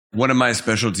One of my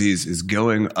specialties is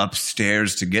going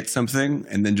upstairs to get something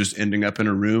and then just ending up in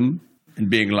a room and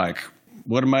being like,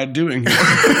 what am I doing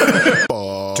here?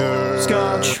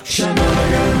 Butterscotch.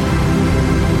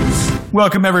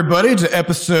 Welcome, everybody, to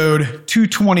episode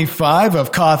 225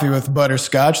 of Coffee with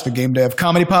Butterscotch, the game dev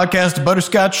comedy podcast,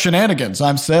 Butterscotch Shenanigans.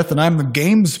 I'm Seth, and I'm the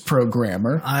games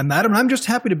programmer. I'm Adam, and I'm just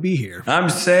happy to be here. I'm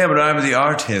Sam, and I'm the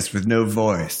artist with no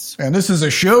voice. And this is a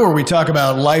show where we talk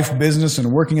about life, business,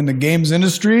 and working in the games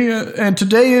industry. And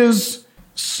today is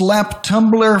Slap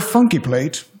Tumbler Funky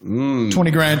Plate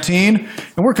 2019. And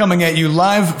we're coming at you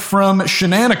live from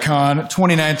Shenanicon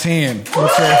 2019. Let's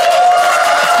get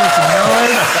some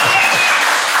noise.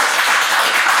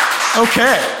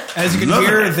 Okay. As you can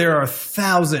hear, there are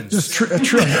thousands. Just trillions.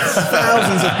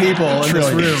 Thousands of people in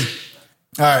this room.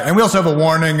 All right. And we also have a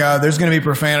warning. There's going to be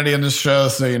profanity in this show.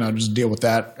 So, just deal with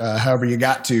that however you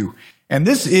got to. And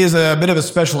this is a bit of a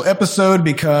special episode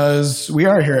because we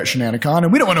are here at Shenanicon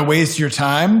and we don't want to waste your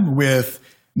time with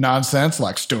nonsense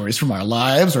like stories from our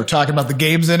lives or talking about the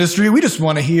games industry. We just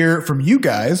want to hear from you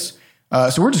guys.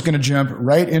 So we're just going to jump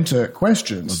right into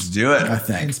questions. Let's do it. I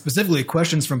think. And specifically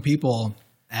questions from people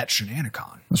at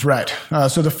Shenanicon. That's right.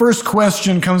 So the first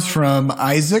question comes from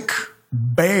Isaac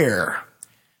Bear,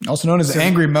 also known as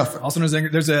Angry Muffin. Also known as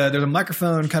Angry. There's a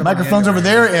microphone kind of. Microphone's over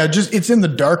there. Yeah, it's in the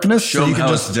darkness, Show so you can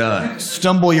how just it's done.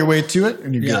 stumble your way to it,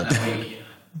 and you're good.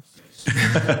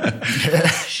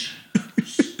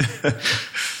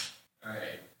 All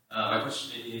right. My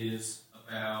question is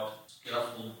about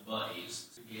Scuffle Buddies,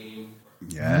 the game.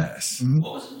 Yes.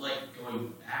 What was it like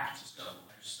going back to Scuffle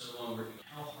after so long?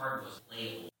 How hard was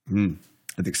playable?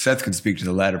 I think Seth can speak to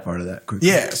the latter part of that quickly.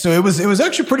 Yeah, so it was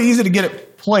actually pretty easy to get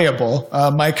it playable.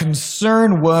 My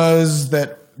concern was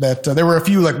that there were a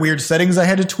few like weird settings I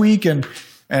had to tweak, and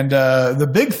the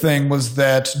big thing was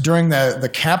that during the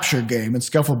capture game in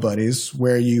Scuffle Buddies,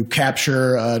 where you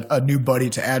capture a new buddy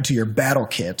to add to your battle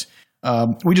kit,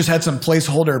 we just had some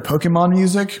placeholder Pokemon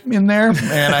music in there,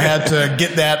 and I had to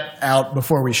get that out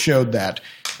before we showed that.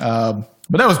 But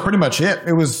that was pretty much it.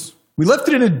 We left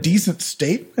it in a decent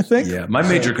state, I think. Yeah, my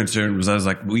major concern was I was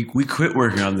like, we quit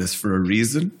working on this for a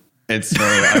reason. And so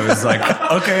I was like,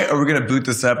 okay, are we going to boot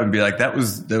this up and be like,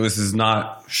 this is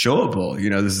not showable.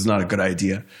 This is not a good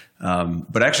idea.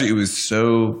 But actually it was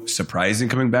so surprising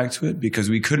coming back to it because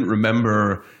we couldn't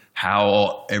remember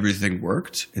how everything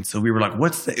worked. And so we were like,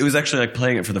 it was actually like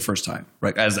playing it for the first time,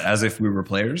 right? As if we were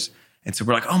players. And so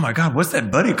we're like, oh my God, what's that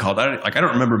buddy called? I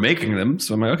don't remember making them.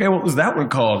 So I'm like, okay, what was that one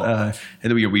called? And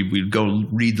then we'd go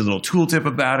read the little tooltip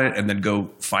about it and then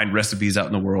go find recipes out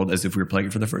in the world as if we were playing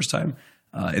it for the first time.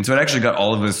 And so it actually got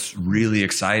all of us really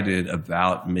excited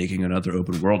about making another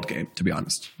open world game, to be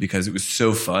honest, because it was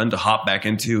so fun to hop back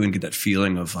into and get that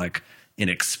feeling of like an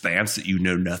expanse that you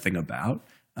know nothing about.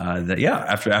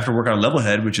 After working on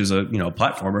Levelhead, which is a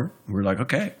platformer, we're like,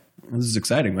 okay, this is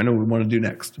exciting. I know what we want to do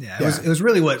next. Yeah, it was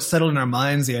really what settled in our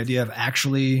minds, the idea of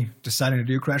actually deciding to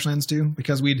do Crashlands 2,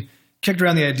 because we'd kicked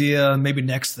around the idea maybe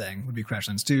next thing would be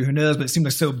Crashlands 2. Who knows? But it seemed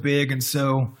like so big and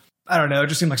so, I don't know, it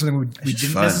just seemed like something we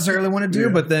didn't necessarily want to do.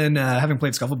 Yeah. But then having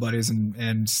played Scuffle Buddies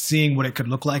and seeing what it could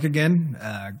look like again,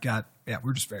 we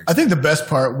were just very excited. I think the best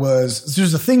part was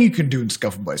there's a thing you can do in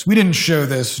Scuffle Buddies. We didn't show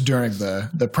this during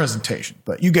the presentation,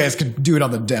 but you guys can do it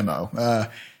on the demo.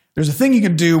 There's a thing you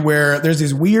can do where there's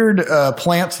these weird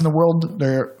plants in the world.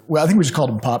 I think we just called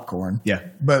them popcorn. Yeah.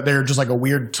 But they're just like a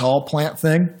weird tall plant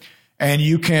thing. And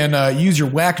you can use your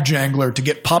whack jangler to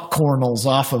get popcornals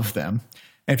off of them.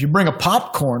 And if you bring a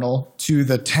popcornal to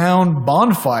the town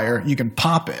bonfire, you can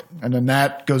pop it. And then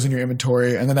that goes in your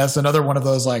inventory. And then that's another one of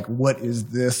those like, what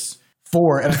is this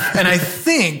for? And I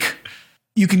think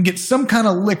you can get some kind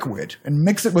of liquid and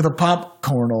mix it with a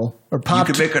popcornal or pop.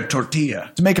 You can make a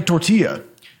tortilla. To make a tortilla.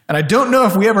 And I don't know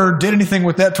if we ever did anything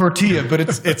with that tortilla, but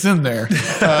it's in there.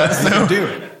 So do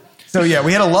it. So yeah,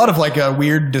 we had a lot of like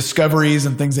weird discoveries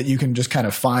and things that you can just kind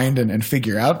of find and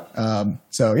figure out.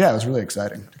 So yeah, it was really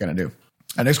exciting to kind of do.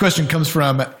 Our next question comes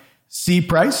from C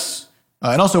Price,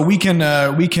 and also we can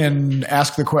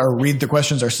ask or read the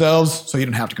questions ourselves, so you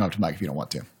don't have to come up to the mic if you don't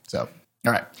want to. So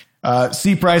all right,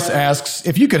 C Price asks,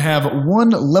 if you could have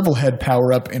one Levelhead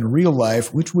power up in real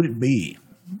life, which would it be?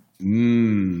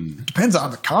 Depends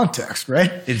on the context,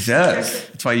 right? It does.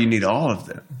 That's why you need all of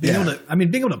them. Being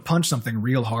able to punch something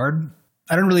real hard,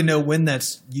 I don't really know when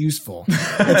that's useful.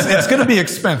 It's going to be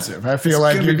expensive. I feel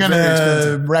like you're going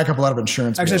to rack up a lot of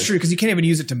insurance. Actually, that's true, because you can't even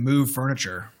use it to move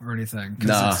furniture or anything.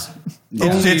 Nah.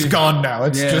 It's gone now.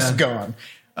 It's just gone.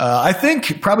 I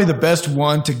think probably the best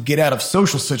one to get out of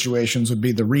social situations would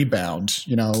be the rebound.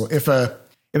 If a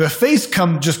if a face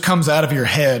just comes out of your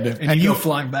head and you go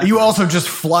flying back, you also just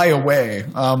fly away.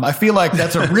 I feel like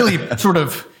that's a really sort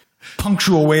of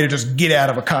punctual way to just get out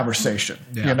of a conversation.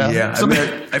 Yeah. You know? Yeah, So,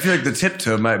 I feel like the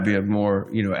tiptoe might be a more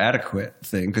adequate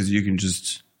thing because you can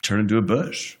just turn into a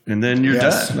bush and then you're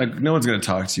Yes. done. Like no one's going to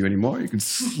talk to you anymore. You can.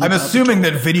 slip I'm out the assuming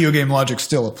that video game logic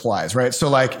still applies, right? So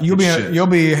like you'll should.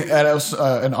 be at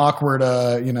an awkward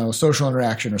social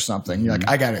interaction or something. You're like,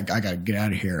 I gotta get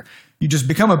out of here. You just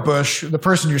become a bush. The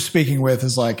person you're speaking with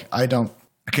is like, I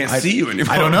can't see you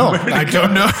anymore. I don't know. I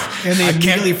don't know. and they I can't-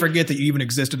 immediately forget that you even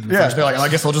existed in the Yeah, first they're like, I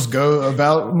guess I'll just go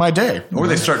about my day. Or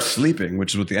they start sleeping,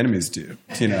 which is what the enemies do.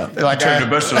 They're like, turn to a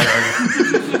bush. They're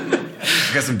like,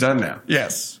 I guess I'm done now.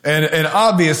 Yes, and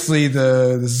obviously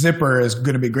the zipper is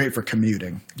going to be great for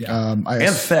commuting. Yeah.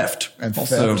 And theft. And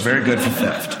also theft. very good for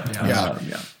theft. Yeah.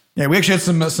 Yeah, we actually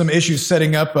had some issues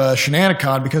setting up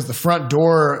Shenanigans because the front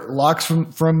door locks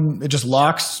from it just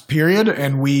locks, period.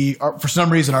 And for some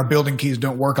reason, our building keys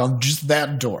don't work on just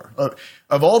that door.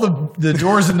 Of all the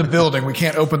doors in the building, we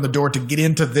can't open the door to get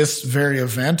into this very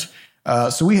event.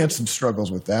 So we had some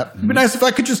struggles with that. It'd be nice if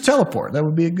I could just teleport. That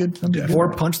would be a good.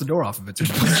 or punch the door off of it.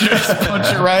 just punch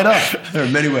it right up. There are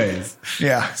many ways.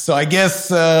 Yeah. So I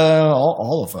guess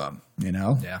all of them.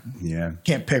 Yeah. Yeah.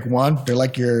 Can't pick one. They're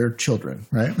like your children,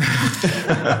 right?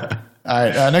 All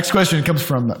right. Next question comes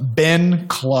from Ben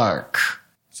Clark.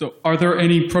 So, are there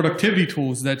any productivity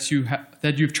tools that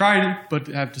you've tried but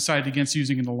have decided against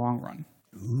using in the long run?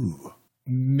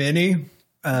 Many.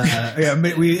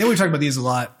 We talk about these a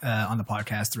lot on the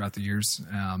podcast throughout the years.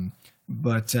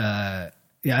 I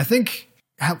think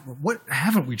what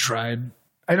haven't we tried?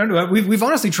 I don't know. We've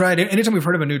honestly tried. Anytime we've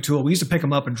heard of a new tool, we used to pick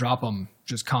them up and drop them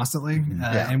just constantly.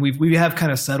 And we have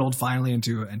kind of settled finally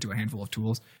into a handful of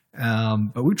tools.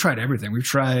 But we've tried everything. We've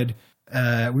tried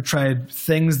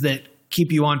things that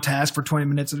keep you on task for 20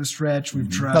 minutes at a stretch. We've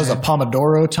tried. That was a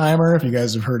Pomodoro timer, if you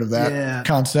guys have heard of that Yeah.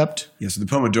 concept. Yeah, so the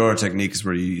Pomodoro technique is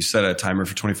where you set a timer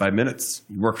for 25 minutes.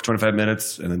 You work for 25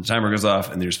 minutes, and then the timer goes off,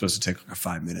 and then you're supposed to take like a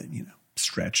 5-minute,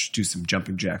 stretch, do some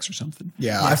jumping jacks or something.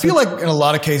 Yeah, I feel like in a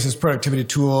lot of cases, productivity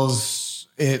tools,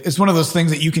 it's one of those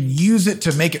things that you can use it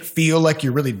to make it feel like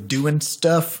you're really doing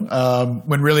stuff.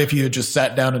 When really, if you had just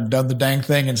sat down and done the dang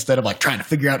thing instead of like trying to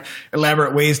figure out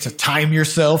elaborate ways to time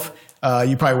yourself,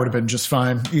 you probably would have been just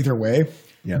fine either way.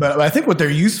 Yeah. But I think what they're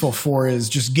useful for is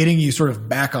just getting you sort of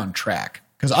back on track.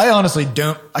 Because I honestly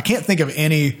I can't think of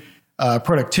any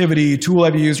productivity tool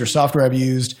I've used or software I've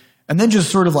used and then just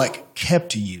sort of like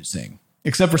kept using.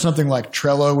 Except for something like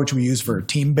Trello, which we use for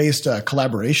team-based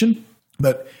collaboration.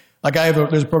 But like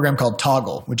there's a program called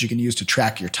Toggle, which you can use to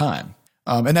track your time.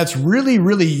 And that's really,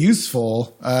 really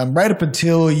useful right up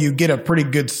until you get a pretty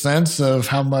good sense of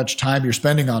how much time you're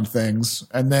spending on things.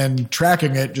 And then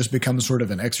tracking it just becomes sort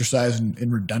of an exercise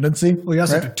in redundancy. Well, you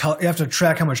also right? you have to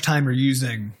track how much time you're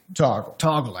using Toggle.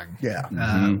 toggling. Yeah.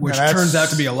 Which And that's- turns out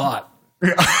to be a lot.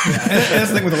 And that's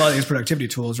the thing with a lot of these productivity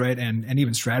tools, right? And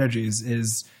even strategies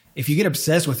is if you get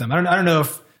obsessed with them. I don't know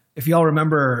if y'all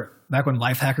remember back when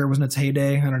Lifehacker was in its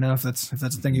heyday. I don't know if that's a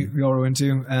thing you all were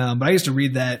into. But I used to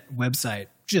read that website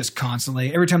just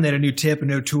constantly. Every time they had a new tip, a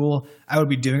new tool, I would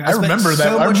be doing. I remember that.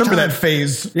 I remember that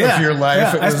phase of your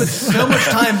life. Yeah. I spent so much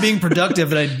time being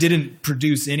productive that I didn't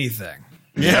produce anything.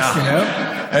 Yeah. You know?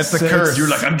 That's the curse. You're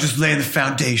like, I'm just laying the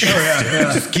foundation.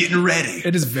 Just getting ready.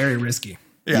 It is very risky.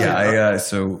 Yeah,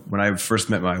 so when I first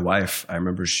met my wife, I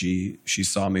remember she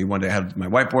saw me one day. I had my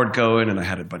whiteboard going, and I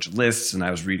had a bunch of lists, and I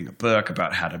was reading a book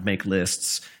about how to make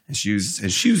lists. And she was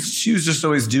just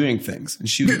always doing things. And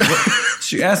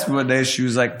she asked me one day, she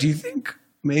was like, "Do you think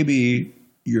maybe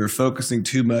you're focusing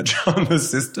too much on the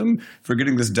system for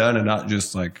getting this done, and not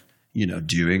just like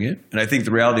doing it?" And I think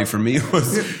the reality for me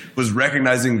was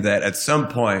recognizing that at some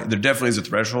point there definitely is a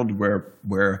threshold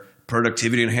where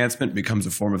productivity enhancement becomes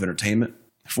a form of entertainment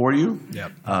for you.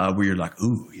 Yep. Where you're like,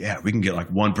 ooh, yeah, we can get like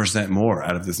 1% more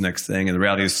out of this next thing. And the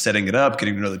reality is setting it up,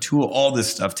 getting to know the tool, all this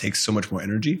stuff takes so much more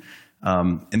energy.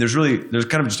 And there's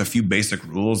kind of just a few basic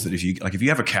rules that if you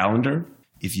have a calendar,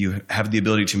 if you have the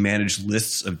ability to manage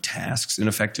lists of tasks in an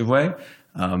effective way,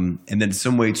 and then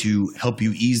some way to help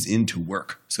you ease into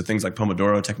work. So things like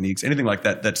Pomodoro techniques, anything like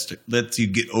that, lets you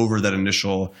get over that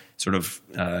initial sort of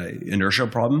inertia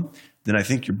problem. Then I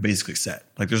think you're basically set.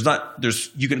 Like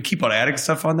you can keep on adding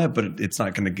stuff on that, but it's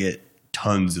not going to get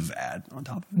tons of ad on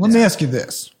top of it. Let me ask you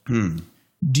this.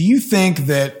 Do you think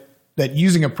that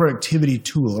using a productivity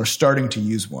tool or starting to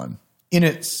use one in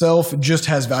itself just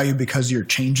has value because you're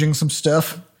changing some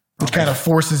stuff, which kind of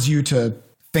forces you to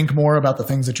think more about the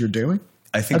things that you're doing?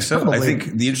 I think That's so. I probably- think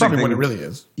the interesting probably thing, what it really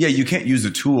is. Yeah, you can't use a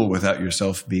tool without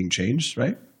yourself being changed,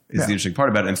 right? is the interesting part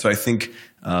about it. And so I think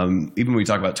even when we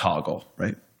talk about Toggl,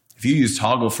 right? If you use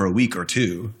Toggl for a week or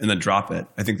two and then drop it,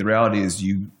 I think the reality is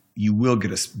you will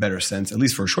get a better sense, at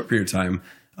least for a short period of time,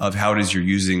 of how it is you're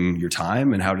using your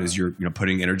time and how it is you're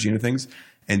putting energy into things.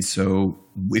 And so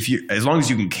as long as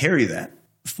you can carry that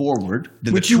forward,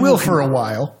 then Which you will for a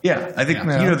while. Yeah, I think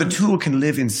the tool can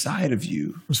live inside of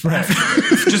you Right.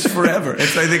 just forever. And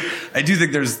so I do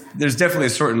think there's definitely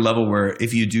a certain level where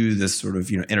if you do this sort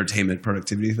of entertainment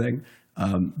productivity thing,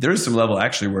 there is some level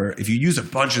actually where if you use a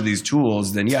bunch of these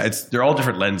tools, then they're all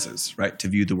different lenses, right, to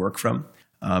view the work from.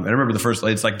 And I remember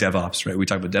it's like DevOps, right? We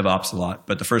talk about DevOps a lot,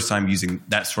 but the first time using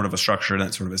that sort of a structure and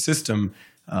that sort of a system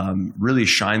really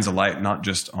shines a light not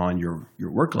just on your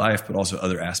work life, but also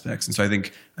other aspects. And so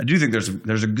I do think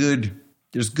there's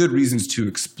good reasons to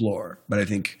explore, but I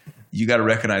think you got to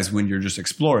recognize when you're just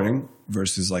exploring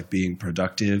versus like being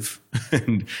productive,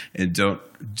 and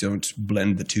don't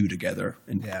blend the two together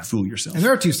and fool yourself. And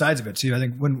there are two sides of it too. I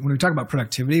think when we talk about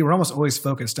productivity, we're almost always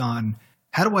focused on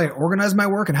how do I organize my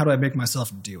work and how do I make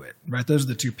myself do it, right? Those are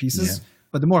the two pieces. Yeah.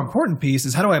 But the more important piece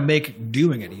is how do I make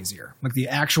doing it easier, like the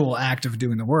actual act of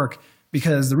doing the work?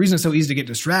 Because the reason it's so easy to get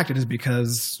distracted is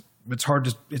because it's hard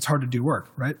to do work,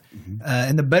 right? Mm-hmm.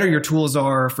 And the better your tools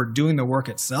are for doing the work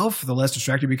itself, the less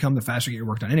distracted you become, the faster you get your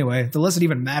work done anyway, the less it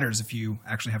even matters if you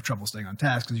actually have trouble staying on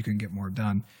task because you can get more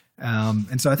done.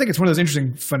 And so I think it's one of those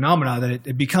interesting phenomena that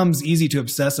it becomes easy to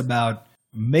obsess about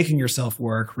making yourself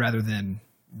work rather than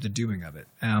the doing of it.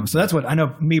 So that's what I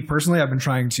know. Me personally, I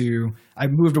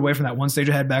moved away from that one stage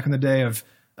I had back in the day of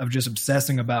just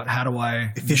obsessing about how do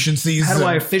I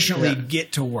efficiently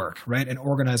get to work, right, and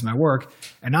organize my work.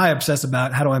 And I obsess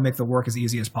about how do I make the work as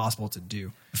easy as possible to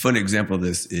do. A fun example of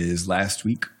this is last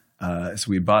week. So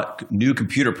we bought new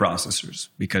computer processors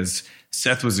because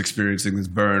Seth was experiencing this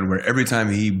burn where every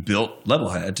time he built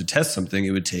Levelhead to test something,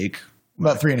 it would take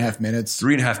about 3.5 minutes.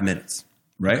 3.5 minutes.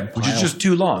 Right, which is just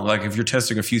too long. Like if you're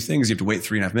testing a few things, you have to wait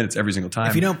 3.5 minutes every single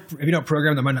time. If you don't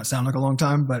program, that might not sound like a long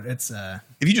time, but it's.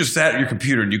 If you just sat at your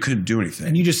computer and you couldn't do anything,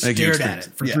 and you just stared at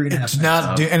it for 3.5 minutes,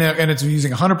 and it's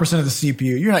using 100% of the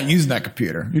CPU. You're not using that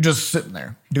computer. You're just sitting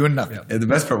there doing nothing. And the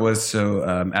best part was,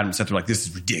 Adam and Seth were like, "This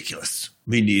is ridiculous.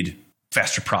 We need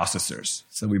faster processors."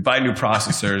 So we buy new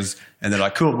processors, and they're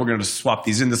like, "Cool, we're going to swap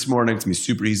these in this morning. It's going to be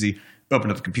super easy." Open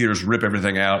up the computers, rip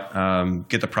everything out,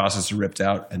 get the processor ripped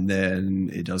out, and then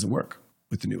it doesn't work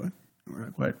with the new one. We're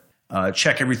like, what?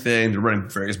 Check everything. They're running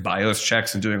various BIOS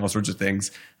checks and doing all sorts of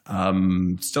things.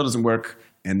 Still doesn't work.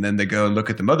 And then they go and look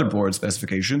at the motherboard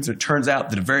specifications. And it turns out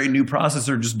that a very new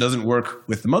processor just doesn't work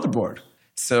with the motherboard.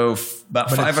 So about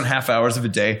 5.5 hours of a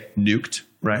day nuked,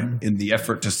 right, in the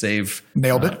effort to save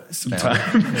some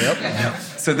time. Yep.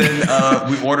 So then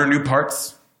we order new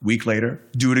parts. Week later,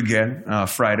 do it again.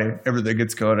 Friday, everything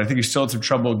gets going. I think you still had some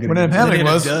trouble getting. What ended up happening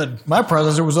was my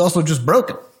processor was also just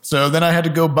broken. So then I had to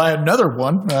go buy another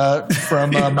one from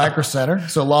Micro Center.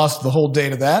 So lost the whole day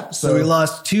to that. So we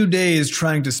lost 2 days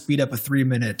trying to speed up a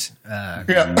 3-minute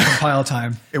compile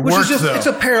time. It works though. It's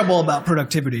a parable about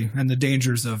productivity and the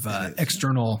dangers of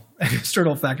external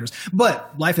factors.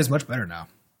 But life is much better now.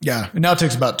 Yeah, it now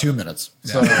takes about 2 minutes.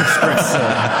 So it's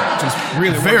just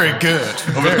really very good.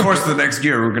 Over the course of the next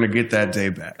year, we're going to get that day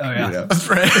back. Oh, yeah. That's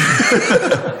right.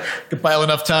 Compile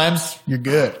enough times, you're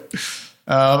good.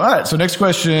 All right, so next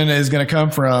question is going to come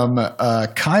from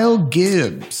Kyle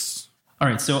Gibbs. All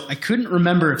right, so I couldn't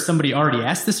remember if somebody already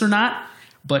asked this or not,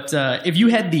 but if you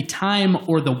had the time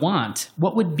or the want,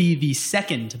 what would be the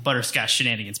second Butterscotch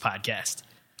Shenanigans podcast?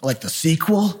 Like the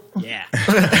sequel? Yeah.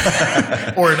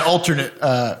 Or an alternate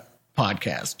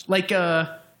podcast? Like,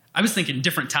 I was thinking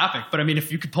different topic, but I mean,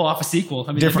 if you could pull off a sequel,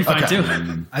 I mean, that'd be fine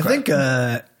too. I think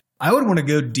I would want to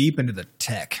go deep into the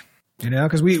tech,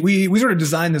 because we sort of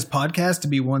designed this podcast to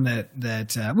be one that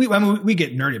we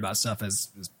get nerdy about stuff as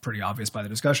is pretty obvious by the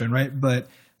discussion, right? But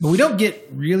we don't get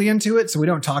really into it, so we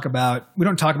don't talk about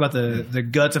the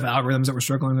guts of algorithms that we're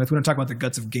struggling with. We don't talk about the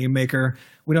guts of GameMaker.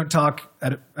 We don't talk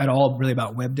at all really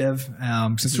about web dev.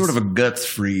 It's sort of a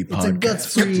guts-free podcast. It's a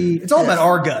guts-free. It's all about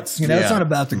our guts. It's not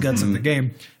about the guts of the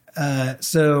game.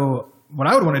 So what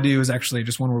I would want to do is actually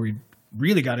just one where we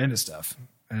really got into stuff.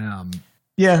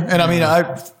 Yeah, and I mean,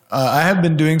 I have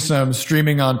been doing some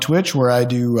streaming on Twitch where I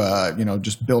do,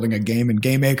 just building a game in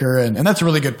GameMaker, and that's a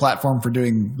really good platform for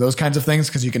doing those kinds of things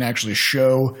because you can actually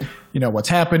show, what's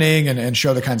happening and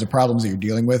show the kinds of problems that you're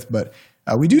dealing with. But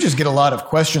we do just get a lot of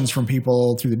questions from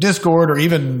people through the Discord or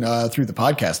even through the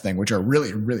podcast thing, which are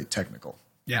really, really technical.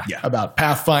 Yeah. About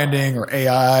pathfinding or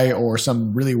AI or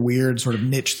some really weird sort of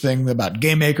niche thing about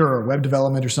GameMaker or web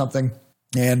development or something.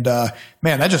 And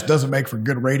man, that just doesn't make for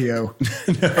good radio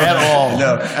at all.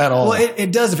 No. At all. Well,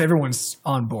 it does if everyone's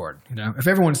on board. If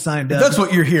everyone's signed up. That's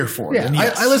what you're here for. Yeah, then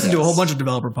yes, I listen to a yes. whole bunch of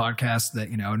developer podcasts that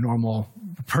a normal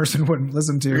person wouldn't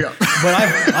listen to. Yeah. But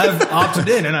I've opted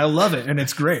in and I love it and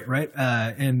it's great, right?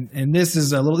 And this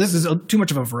is too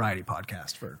much of a variety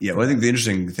podcast for. Yeah, well, I think the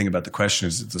interesting thing about the question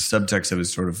is the subtext of it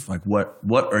is sort of like what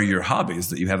are your hobbies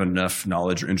that you have enough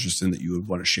knowledge or interest in that you would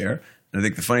want to share? And I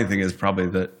think the funny thing is probably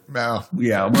that No.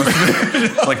 yeah,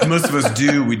 most of us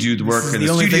do. We do the work in the the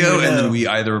only thing studio, we and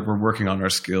know. then we're working on our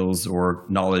skills or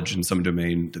knowledge in some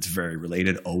domain that's very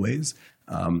related always.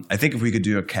 I think if we could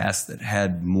do a cast that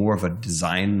had more of a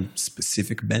design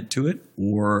specific bent to it,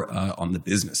 or on the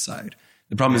business side.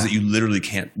 The problem is that you literally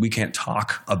we can't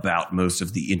talk about most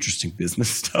of the interesting business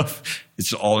stuff.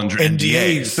 It's all under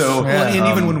NDA. So, Well, and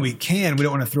even when we can, we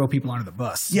don't want to throw people under the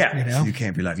bus. yeah, you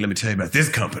can't be like, let me tell you about this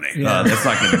company. That's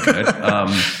not going to be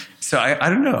good. So I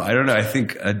don't know. I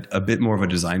think a bit more of a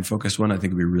design focused one I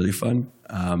think would be really fun.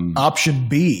 Option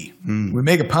B. We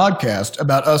make a podcast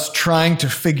about us trying to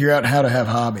figure out how to have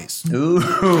hobbies. Ooh,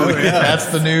 That's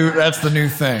the new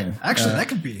thing. Actually, that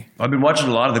could be. I've been watching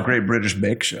a lot of the Great British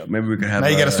Bake Show. Maybe we could have. Now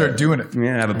you got to start doing it.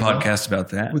 Yeah, have a podcast about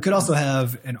that. We could also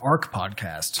have an ARC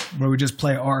podcast where we just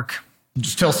play ARC.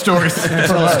 Just tell stories.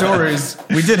 Tell stories.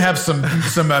 We did have some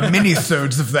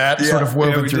mini-sodes of that sort of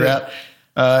woven we throughout.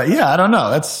 I don't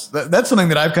know. That's something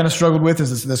that I've kind of struggled with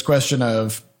is this question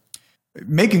of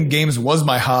making games was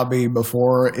my hobby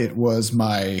before it was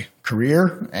my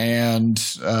career. And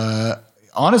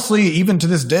honestly, even to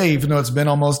this day, even though it's been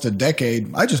almost a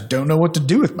decade, I just don't know what to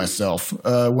do with myself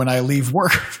when I leave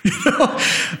work.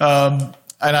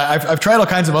 And I've tried all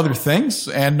kinds of other things,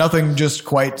 and nothing just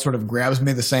quite sort of grabs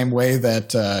me the same way that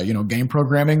game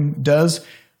programming does.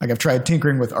 Like I've tried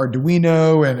tinkering with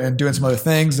Arduino and doing some other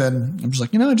things, and I'm just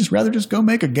like, I'd just rather just go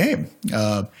make a game.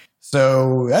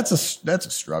 So that's a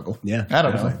struggle. Yeah, I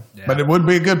don't definitely. know, but it would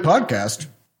be a good podcast.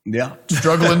 Yeah.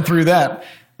 Struggling through that.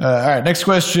 All right, next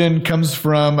question comes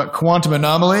from Quantum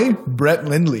Anomaly, Brett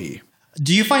Lindley.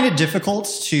 Do you find it difficult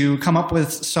to come up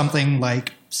with something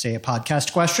like, say, a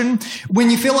podcast question when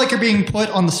you feel like you're being put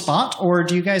on the spot, or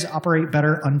do you guys operate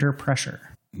better under pressure?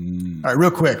 All right,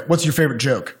 real quick, what's your favorite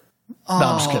joke? No,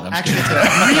 I'm just kidding. Actually, it's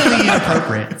really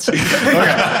inappropriate.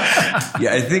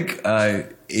 Yeah, I think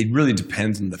it really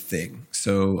depends on the thing.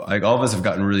 So like all of us have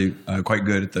gotten really quite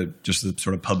good at the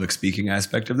sort of public speaking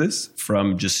aspect of this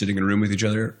from just sitting in a room with each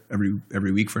other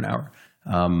every week for an hour.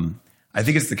 I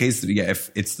think it's the case that, if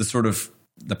it's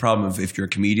the problem of if you're a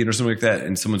comedian or something like that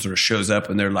and someone sort of shows up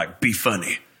and they're like, be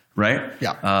funny, right?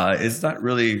 Yeah. It's not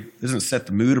really, doesn't set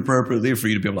the mood appropriately for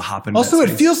you to be able to hop in. Also, it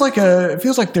feels like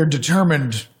they're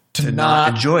determined to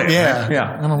not enjoy it. Yeah, right?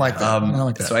 Yeah. I don't like that. I don't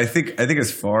like that. So I think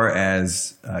as far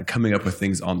as coming up with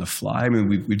things on the fly, I mean,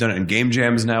 we've done it in game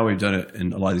jams now. We've done it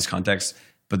in a lot of these contexts.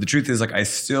 But the truth is, like, I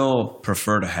still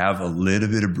prefer to have a little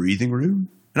bit of breathing room.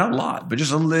 Not a lot, but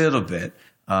just a little bit.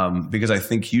 Because I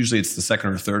think usually it's the second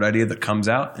or third idea that comes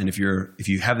out. And if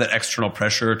you have that external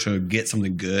pressure to get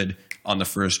something good on the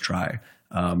first try,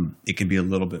 it can be a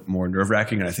little bit more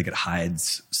nerve-wracking. And I think it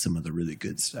hides some of the really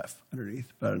good stuff underneath.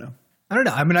 But I don't know. I don't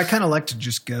know. I mean, I kind of like to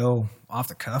just go off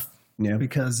the cuff. Yeah.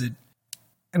 Because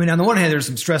on the one hand, there's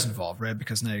some stress involved, right?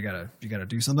 Because now you gotta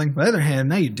do something. But on the other hand,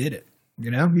 now you did it.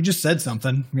 You just said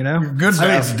something. Good I stuff.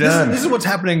 mean, It's done. This is what's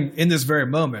happening in this very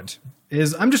moment.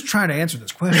 Is I'm just trying to answer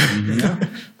this question.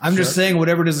 I'm just saying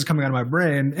whatever it is coming out of my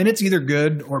brain, and it's either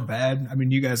good or bad. I mean,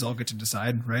 you guys all get to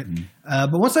decide, right?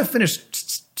 But once I finish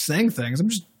saying things,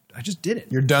 I just did it.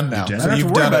 You're done now. I don't have to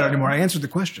worry about it anymore. I answered the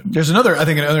question. There's another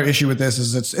issue with this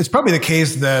is it's probably the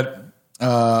case that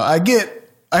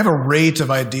I have a rate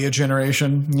of idea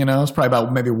generation. It's probably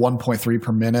about maybe 1.3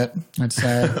 per minute, I'd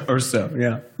say. Or so,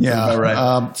 yeah. Yeah. About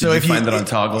right. So if you find that on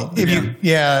Toggle.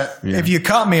 If you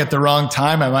caught me at the wrong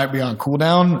time, I might be on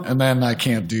cooldown, and then I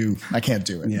can't do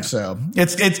it. Yeah. So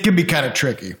it can be kind of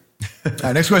tricky. All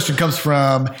right, next question comes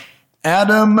from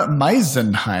Adam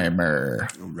Meisenheimer.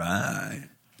 Right.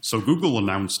 So Google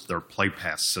announced their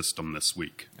PlayPass system this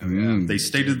week. They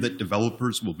stated that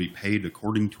developers will be paid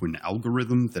according to an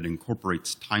algorithm that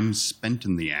incorporates time spent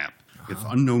in the app with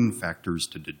unknown factors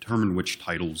to determine which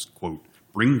titles, quote,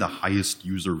 bring the highest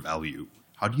user value.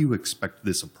 How do you expect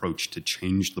this approach to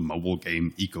change the mobile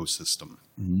game ecosystem?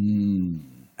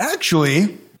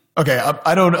 Actually, okay,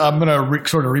 I'm going to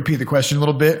sort of repeat the question a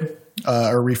little bit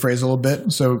or rephrase a little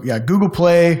bit. So yeah, Google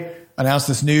Play announced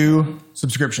this new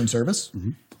subscription service.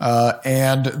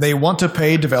 And they want to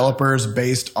pay developers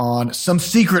based on some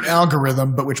secret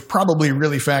algorithm, but which probably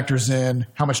really factors in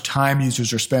how much time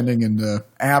users are spending in the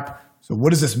app. So what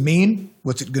does this mean?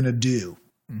 What's it going to do?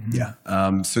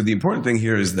 Yeah. So the important thing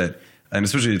here is that, and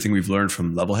especially the thing we've learned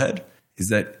from Levelhead, is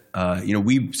that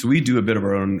we do a bit of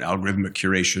our own algorithmic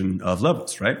curation of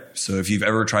levels, right? So if you've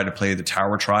ever tried to play the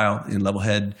Tower Trial in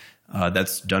Levelhead,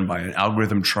 that's done by an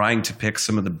algorithm trying to pick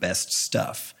some of the best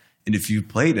stuff. And if you've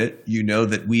played it, you know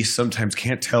that we sometimes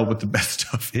can't tell what the best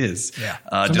stuff is. Yeah.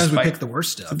 Sometimes we pick the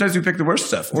worst stuff. Sometimes we pick the worst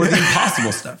stuff or the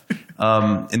impossible stuff.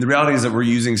 And the reality is that we're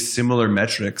using similar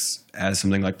metrics as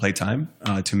something like playtime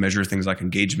to measure things like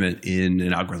engagement in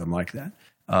an algorithm like that.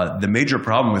 The major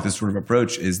problem with this sort of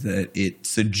approach is that it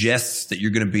suggests that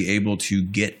you're going to be able to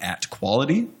get at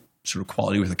quality, sort of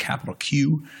quality with a capital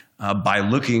Q, by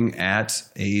looking at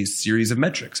a series of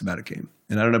metrics about a game.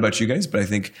 And I don't know about you guys, but I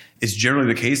think it's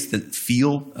generally the case that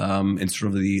feel and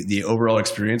sort of the overall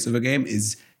experience of a game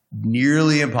is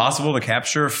nearly impossible to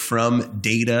capture from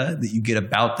data that you get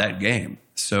about that game.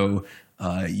 So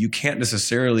you can't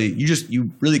necessarily,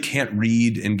 you really can't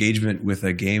read engagement with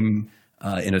a game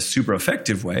in a super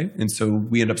effective way. And so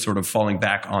we end up sort of falling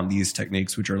back on these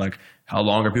techniques, which are like, how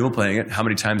long are people playing it? How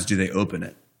many times do they open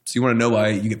it? So you want to know why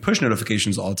you get push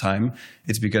notifications all the time.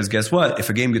 It's because guess what? If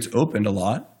a game gets opened a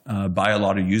lot by a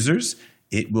lot of users,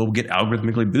 it will get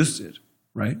algorithmically boosted,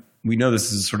 right? We know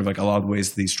this is sort of like a lot of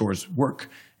ways these stores work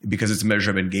because it's a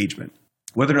measure of engagement.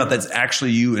 Whether or not that's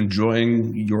actually you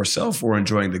enjoying yourself or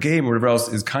enjoying the game or whatever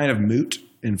else is kind of moot.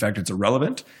 In fact, it's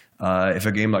irrelevant. If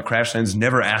a game like Crashlands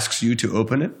never asks you to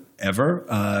open it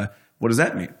ever, what does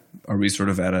that mean? Are we sort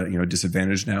of at a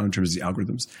disadvantage now in terms of the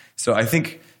algorithms? So I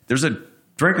think there's a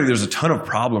ton of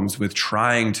problems with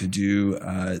trying to do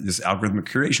this algorithmic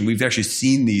curation. We've actually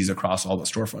seen these across all the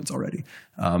storefronts already.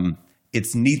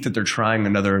 It's neat that they're trying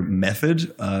another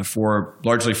method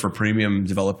largely for premium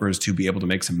developers to be able to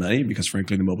make some money because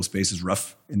frankly the mobile space is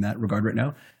rough in that regard right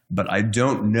now. But I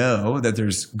don't know that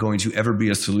there's going to ever be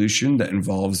a solution that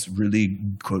involves really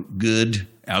quote good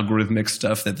algorithmic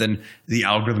stuff that then the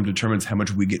algorithm determines how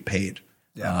much we get paid.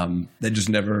 Yeah. That just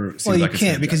never seems well, you like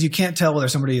can't because you can't tell whether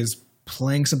somebody is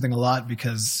playing something a lot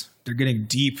because they're getting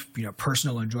deep,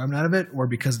 personal enjoyment out of it, or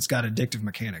because it's got addictive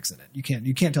mechanics in it.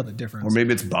 You can't tell the difference. Or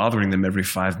maybe it's bothering them every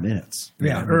 5 minutes.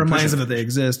 Yeah, it reminds them that they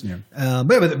exist. Yeah.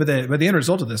 But the end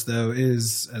result of this, though,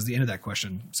 is, as the end of that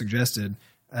question suggested,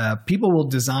 people will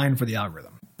design for the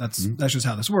algorithm. That's just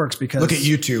how this works. Because look at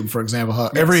YouTube, for example. Huh?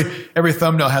 Yes. Every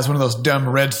thumbnail has one of those dumb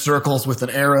red circles with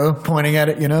an arrow pointing at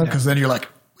it. Because then you're like,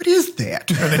 what is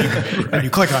that? And then and you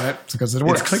click on it because it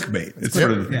works. It's clickbait. It's sort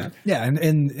of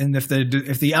and if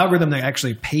the algorithm that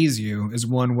actually pays you is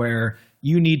one where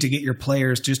you need to get your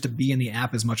players just to be in the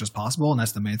app as much as possible, and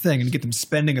that's the main thing, and get them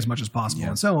spending as much as possible,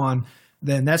 and so on,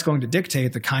 then that's going to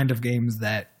dictate the kind of games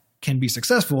that can be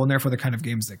successful, and therefore the kind of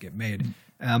games that get made.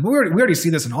 But we already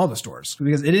see this in all the stores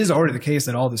because it is already the case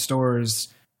that all the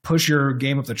stores push your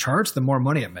game up the charts, the more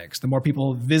money it makes. The more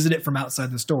people visit it from outside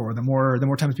the store, the more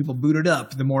times people boot it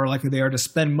up, the more likely they are to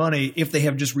spend money if they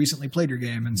have just recently played your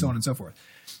game, and so on and so forth.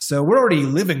 So we're already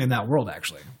living in that world,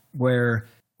 actually, where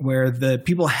the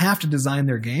people have to design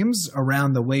their games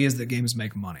around the ways that games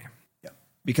make money. Yeah.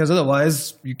 Because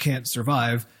otherwise you can't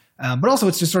survive. But also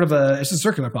it's just sort of it's a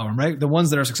circular problem, right? The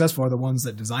ones that are successful are the ones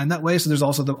that design that way. So there's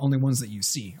also the only ones that you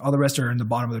see. All the rest are in the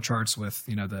bottom of the charts with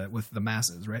the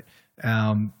masses, right?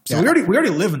 So we already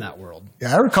live in that world.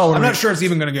 Yeah, I recall. I'm not sure it's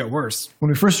even going to get worse.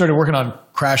 When we first started working on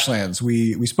Crashlands,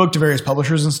 we spoke to various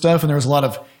publishers and stuff, and there was a lot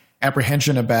of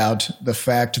apprehension about the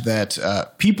fact that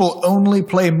people only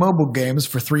play mobile games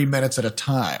for 3 minutes at a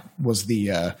time. Was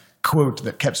the quote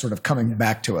that kept sort of coming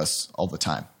back to us all the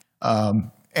time.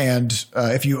 And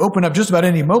if you open up just about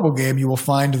any mobile game, you will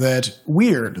find that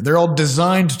weird. They're all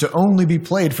designed to only be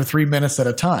played for 3 minutes at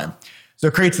a time. So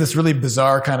it creates this really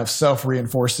bizarre kind of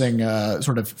self-reinforcing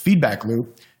sort of feedback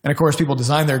loop. And of course, people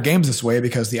design their games this way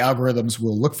because the algorithms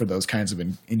will look for those kinds of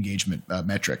engagement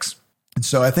metrics. And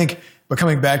so I think, but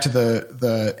coming back to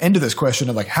the end of this question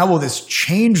of like, how will this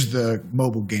change the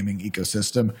mobile gaming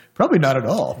ecosystem? Probably not at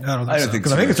all. No, I don't think so.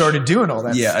 Because I think it's already doing all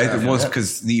that. Yeah,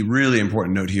 because the really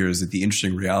important note here is that the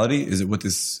interesting reality is that what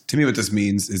this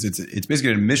means is it's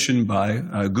basically an admission by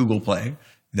Google Play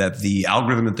that the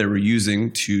algorithm that they were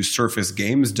using to surface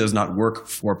games does not work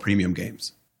for premium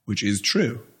games, which is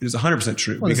true. It is 100%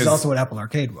 true. Well, this is also what Apple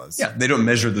Arcade was. Yeah, they don't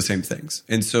measure the same things.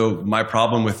 And so my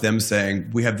problem with them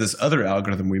saying, we have this other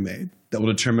algorithm we made that will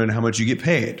determine how much you get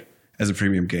paid as a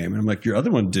premium game. And I'm like, your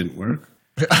other one didn't work.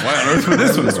 Why on earth would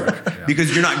this one work? Yeah.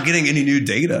 Because you're not getting any new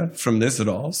data from this at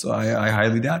all. So I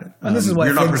highly doubt it. And this is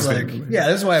why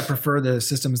this is why I prefer the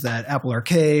systems that Apple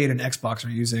Arcade and Xbox are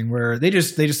using, where they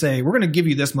just say, we're going to give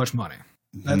you this much money.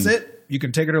 That's it. You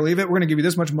can take it or leave it. We're going to give you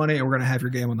this much money, and we're going to have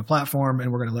your game on the platform,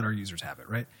 and we're going to let our users have it,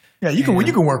 right? Yeah, you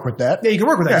can work with that. Yeah, you can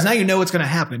work with that Yeah. because now you know what's going to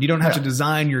happen. You don't have Yeah. to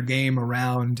design your game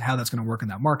around how that's going to work in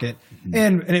that market.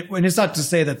 And it's not to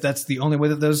say that that's the only way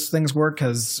that those things work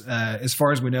because as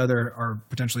far as we know, there are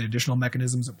potentially additional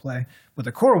mechanisms at play. But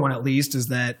the core one, at least, is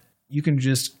that you can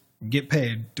just get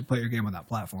paid to play your game on that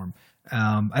platform.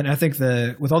 And I think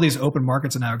with all these open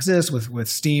markets that now exist with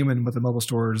Steam and with the mobile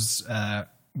stores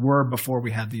were before we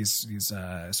had these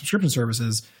subscription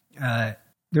services,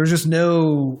 there's just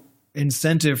no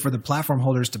incentive for the platform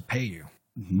holders to pay you,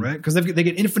 right? Because they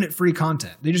get infinite free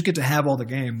content. They just get to have all the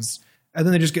games, and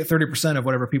then they just get 30% of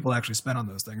whatever people actually spend on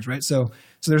those things, right? So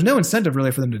there's no incentive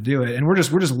really for them to do it, and we're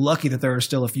just lucky that there are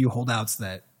still a few holdouts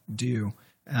that do,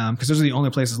 because those are the only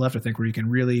places left, I think, where you can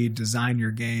really design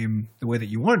your game the way that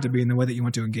you want it to be and the way that you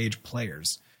want to engage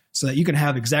players, so that you can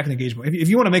have exactly engagement. If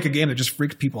you want to make a game that just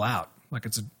freaks people out, like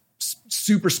it's a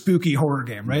super spooky horror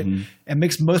game, right? And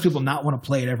makes most people not want to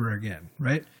play it ever again,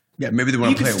 right? Yeah, maybe they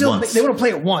want to play it once. They want to play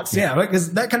it once, yeah.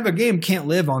 Because that kind of a game can't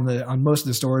live on most of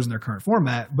the stores in their current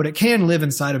format, but it can live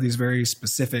inside of these very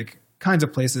specific kinds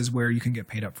of places where you can get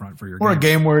paid up front for your Or game. a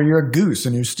game where you're a goose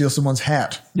and you steal someone's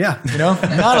hat. Yeah. You know,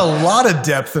 not a lot of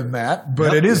depth in that,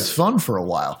 but it is fun for a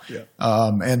while. Yeah.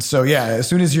 And so, yeah, as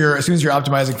soon as you're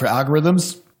optimizing for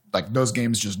algorithms, like those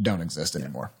games just don't exist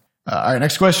anymore. All right,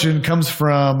 next question comes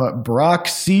from Brock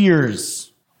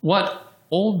Sears. What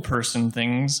old person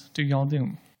things do y'all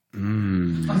do?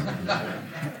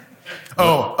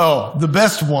 Oh, the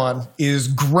best one is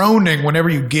groaning whenever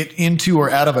you get into or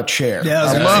out of a chair. Yeah,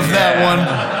 I love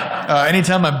that one.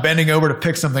 Anytime I'm bending over to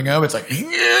pick something up, it's like,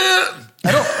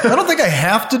 I don't think I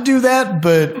have to do that,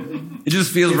 but It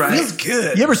just feels right. feels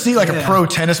good. You ever see like a pro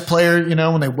tennis player, you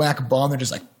know, when they whack a ball and they're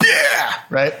just like, yeah,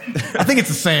 right? I think it's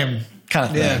the same kind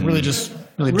of thing. Yeah. Really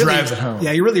drives it home.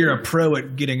 Yeah, you're a pro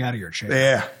at getting out of your chair.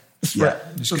 Yeah. Yeah.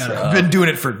 I've been doing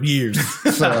it for years.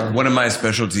 So. One of my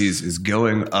specialties is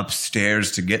going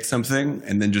upstairs to get something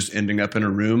and then just ending up in a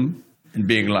room and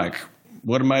being like,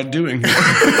 what am I doing here?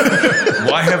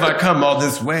 Why have I come all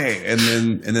this way? And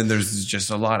then there's just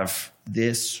a lot of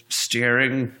this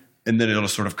staring, and then it'll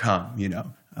sort of come, you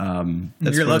know.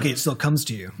 You're lucky it still comes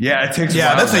to you. Yeah, it takes.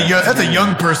 Yeah, a while. that's a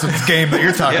young person's game that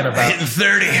you're talking about. Hitting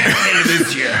 30 end of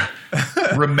this year.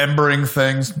 Remembering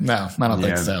things. No, I don't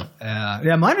think Yeah. so.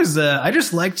 Yeah, mine is. I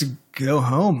just like to go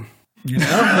home. You know,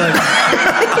 like,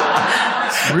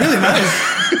 it's really nice.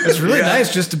 It's really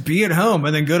nice just to be at home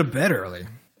and then go to bed early.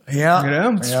 Yeah, You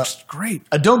know, it's yeah. just great.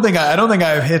 I don't think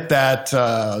I've hit that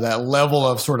level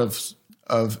of sort of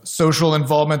social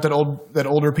involvement that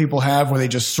older people have, where they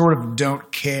just sort of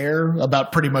don't care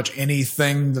about pretty much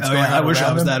anything that's Oh going yeah, on. I wish I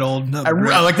around was them. that old. No,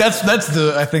 Like that's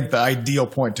I think the ideal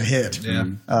point to hit. Yeah.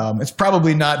 It's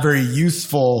probably not very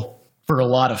useful for a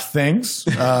lot of things,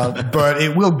 but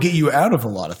it will get you out of a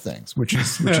lot of things, which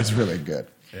is really good.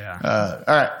 Yeah.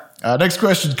 All right. Next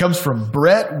question comes from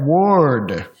Brett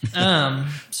Ward.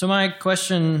 So my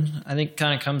question, I think,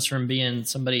 kind of comes from being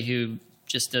somebody who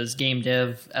just does game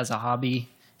dev as a hobby,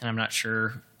 and I'm not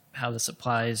sure how this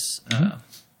applies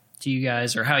to you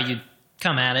guys or how you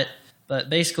come at it. But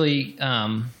basically,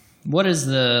 what is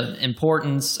the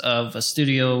importance of a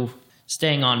studio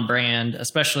staying on brand,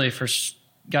 especially for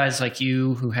guys like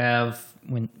you who have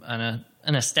an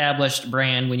established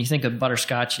brand? When you think of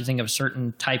Butterscotch, you think of a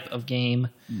certain type of game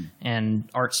and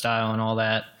art style and all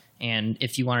that. And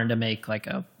if you wanted to make like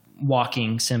a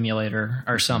walking simulator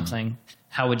or something,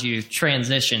 how would you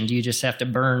transition? Do you just have to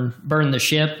burn the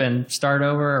ship and start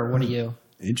over, or what do you?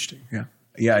 Interesting. Yeah.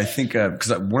 Yeah, I think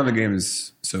because one of the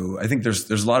games. So I think there's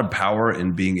a lot of power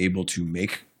in being able to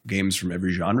make games from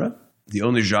every genre. The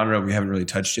only genre we haven't really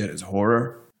touched yet is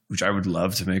horror, which I would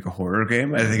love to make a horror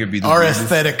game. I think it'd be the Our weirdest-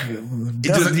 aesthetic.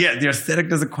 Yeah, the aesthetic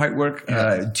doesn't quite work.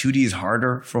 2D is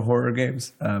harder for horror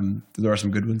games. There are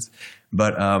some good ones,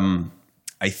 but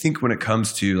I think when it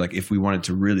comes to like if we wanted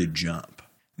to really jump,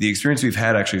 the experience we've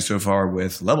had actually so far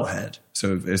with Levelhead.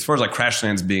 So as far as like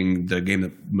Crashlands being the game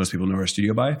that most people know our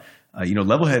studio by,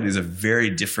 Levelhead is a very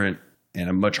different and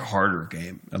a much harder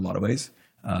game in a lot of ways.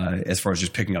 As far as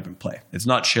just picking up and play, it's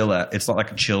not It's not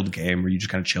like a chilled game where you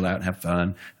just kind of chill out and have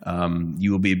fun.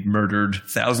 You will be murdered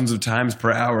thousands of times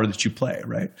per hour that you play,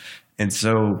 right? And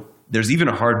so there's even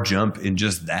a hard jump in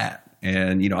just that.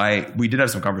 And we did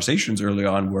have some conversations early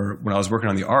on when I was working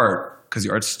on the art, because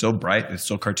the art's still bright, it's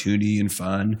still cartoony and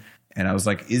fun. And I was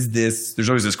like, there's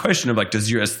always this question of like,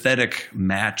 does your aesthetic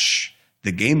match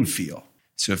the game feel?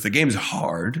 So if the game's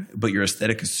hard, but your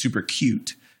aesthetic is super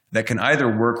cute, that can either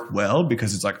work well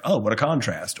because it's like, oh, what a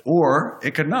contrast, or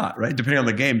it could not, right? Depending on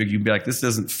the game, you can be like, this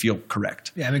doesn't feel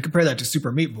correct. Yeah, I mean, compare that to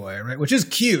Super Meat Boy, right? Which is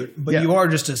cute, but Yeah. you are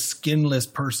just a skinless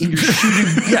person. You're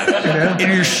shooting,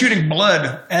 and you're shooting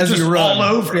blood As just you run.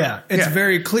 all over. Yeah, it's Yeah.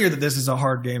 very clear that this is a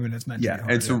hard game and it's meant to be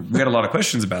hard. And so we had a lot of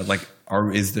questions about like,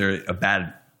 is there a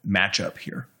bad matchup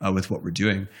here with what we're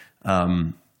doing?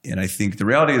 And I think the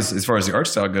reality is, as far as the art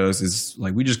style goes, is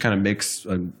like we just kind of mix.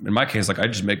 In my case, like I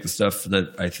just make the stuff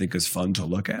that I think is fun to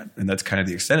look at, and that's kind of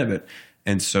the extent of it.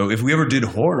 And so, if we ever did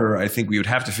horror, I think we would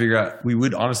have to figure out. We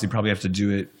would honestly probably have to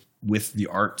do it with the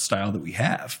art style that we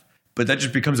have. But that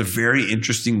just becomes a very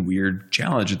interesting, weird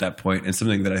challenge at that point, and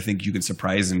something that I think you can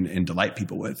surprise and delight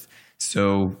people with.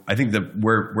 So I think that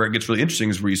where it gets really interesting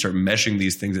is where you start meshing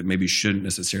these things that maybe shouldn't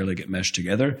necessarily get meshed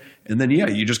together. And then,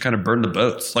 you just kind of burn the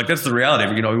boats. Like that's the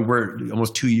reality. We're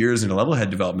almost 2 years into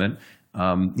Levelhead development.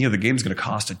 The game's going to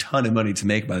cost a ton of money to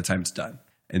make by the time it's done.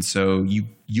 And so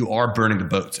you are burning the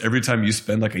boats. Every time you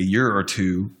spend like a year or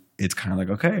two, it's kind of like,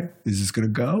 okay, is this going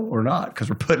to go or not? Because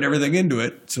we're putting everything into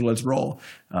it. So let's roll.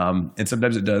 And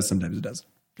sometimes it does, sometimes it doesn't.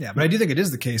 Yeah, but I do think it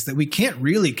is the case that we can't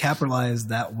really capitalize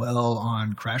that well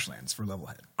on Crashlands for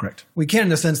Levelhead. Correct. We can in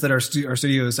the sense that our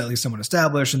studio is at least somewhat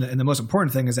established, and the most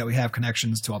important thing is that we have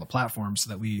connections to all the platforms so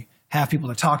that we have people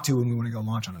to talk to when we want to go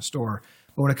launch on a store.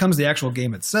 But when it comes to the actual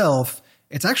game itself,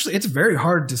 it's very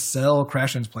hard to sell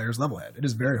Crashlands players Levelhead. It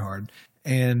is very hard,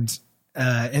 and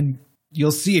you'll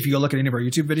see if you go look at any of our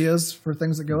YouTube videos for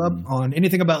things that go up on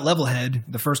anything about Levelhead,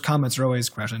 the first comments are always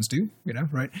Crashlands 2,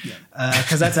 right?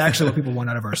 Because that's actually what people want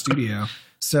out of our studio.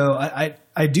 So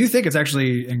I do think it's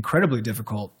actually incredibly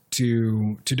difficult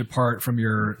to depart from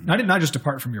your not just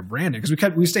depart from your branding,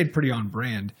 because we stayed pretty on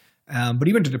brand, but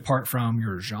even to depart from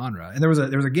your genre. And there was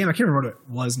a game, I can't remember what it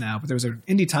was now, but there was an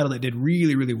indie title that did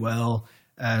really, really well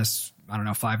as, I don't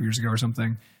know, 5 years ago or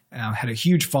something. Had a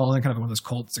huge following, kind of one of those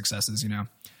cult successes,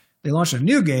 They launched a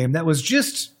new game that was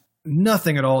just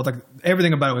nothing at all. Like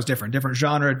everything about it was different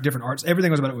genre, different arts.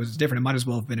 Everything about it was different. It might as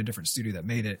well have been a different studio that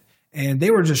made it. And they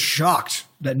were just shocked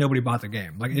that nobody bought the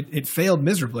game. Like it failed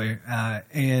miserably.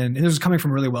 And it was coming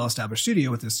from a really well-established studio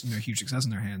with this huge success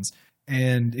in their hands.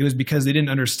 And it was because they didn't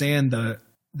understand the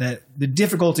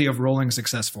difficulty of rolling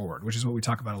success forward, which is what we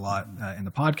talk about a lot in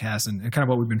the podcast and kind of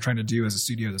what we've been trying to do as a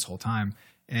studio this whole time.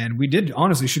 And we did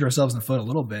honestly shoot ourselves in the foot a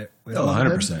little bit. With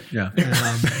 100%. Yeah.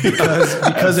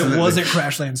 Because it wasn't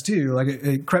Crashlands 2.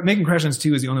 Like making Crashlands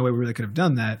 2 is the only way we really could have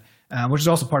done that, which is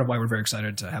also part of why we're very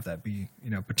excited to have that be,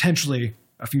 potentially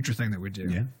a future thing that we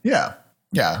do. Yeah.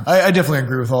 Yeah, I definitely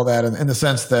agree with all that in the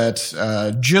sense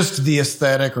that just the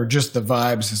aesthetic or just the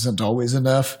vibes isn't always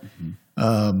enough.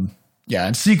 And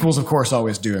sequels, of course,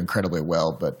 always do incredibly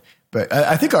well, but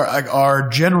I think our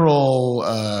general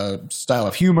style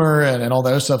of humor and all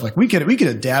that other stuff, like we could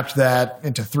adapt that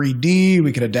into 3D.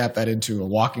 We could adapt that into a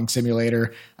walking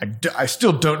simulator. I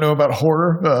still don't know about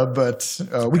horror, but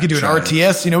we could do an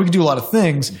RTS. We could do a lot of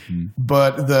things.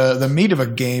 But the meat of a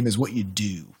game is what you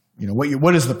do.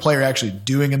 What is the player actually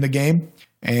doing in the game?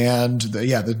 And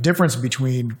the difference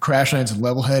between Crashlands and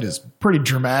Levelhead is pretty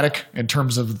dramatic in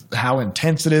terms of how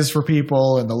intense it is for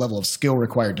people and the level of skill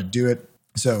required to do it.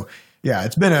 So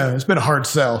it's been a hard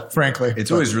sell, frankly.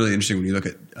 It's always really interesting when you look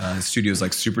at studios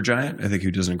like Supergiant, I think,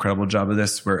 who does an incredible job of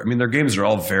this. Where their games are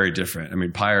all very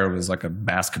different. Pyre was like a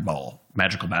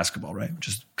magical basketball, right? Which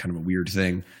is kind of a weird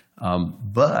thing.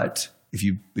 But if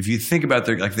you think about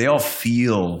they all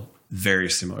feel very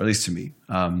similar, at least to me.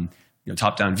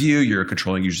 Top-down view, you're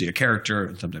controlling usually a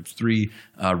character, sometimes three,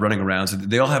 running around. So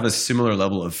they all have a similar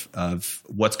level of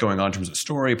what's going on in terms of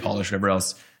story, polish, whatever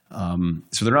else.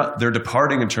 So they're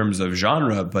departing in terms of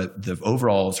genre, but the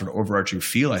overall sort of overarching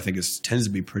feel, I think, tends to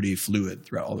be pretty fluid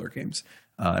throughout all their games.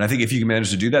 And I think if you can manage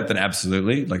to do that, then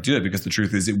absolutely, do it, because the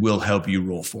truth is it will help you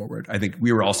roll forward. I think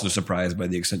we were also surprised by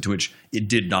the extent to which it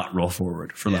did not roll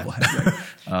forward for Levelhead,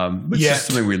 right? Which is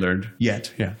something we learned.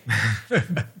 Yet. All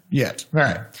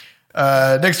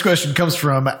right. Next question comes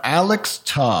from Alex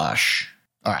Tosh.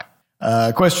 All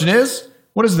right. Question is,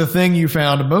 what is the thing you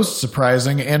found most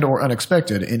surprising and or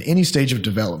unexpected in any stage of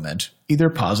development, either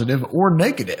positive or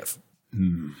negative?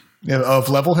 Of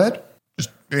Levelhead?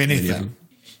 Just anything.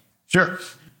 Sure.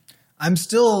 I'm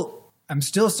still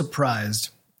surprised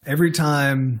every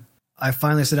time I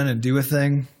finally sit down and do a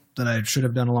thing that I should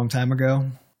have done a long time ago,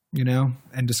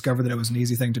 and discover that it was an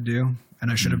easy thing to do and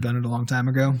I should have done it a long time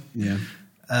ago. Yeah.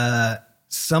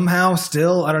 Somehow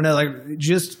still, I don't know,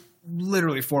 just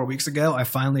literally 4 weeks ago, I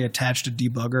finally attached a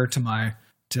debugger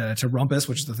to Rumpus,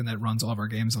 which is the thing that runs all of our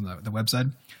games on the website.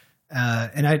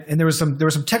 And there were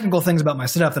some technical things about my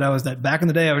setup that back in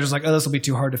the day I was just like, oh, this will be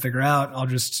too hard to figure out. I'll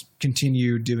just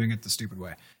continue doing it the stupid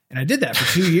way. And I did that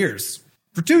for 2 years.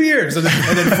 For 2 years. And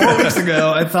then 4 weeks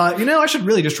ago, I thought, I should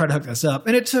really just try to hook this up.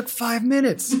 And it took 5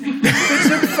 minutes. It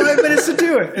took 5 minutes to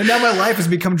do it. And now my life has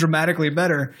become dramatically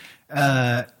better.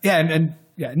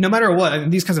 No matter what,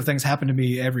 and these kinds of things happen to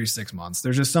me every 6 months.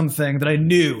 There's just something that I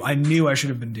knew I should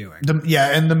have been doing.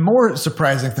 And the more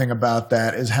surprising thing about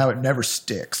that is how it never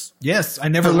sticks. Yes, I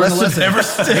never learned a lesson. It never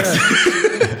sticks.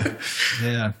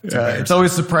 Yeah. It's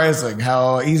always surprising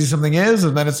how easy something is,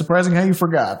 and then it's surprising how you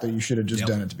forgot that you should have just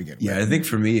done it to begin with. Yeah, I think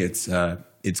for me, it's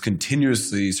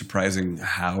continuously surprising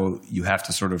how you have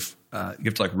to sort of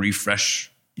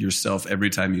refresh yourself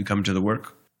every time you come to the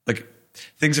work. Like,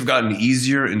 things have gotten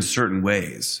easier in certain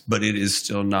ways, but it is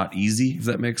still not easy, if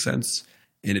that makes sense.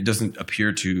 And it doesn't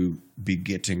appear to be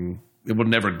it will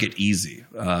never get easy.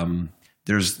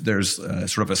 There's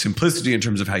sort of a simplicity in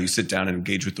terms of how you sit down and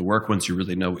engage with the work once you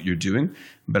really know what you're doing.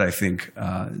 But I think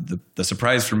the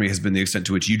surprise for me has been the extent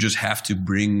to which you just have to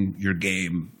bring your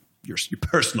game, your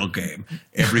personal game,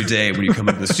 every day when you come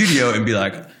into the studio and be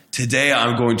like, today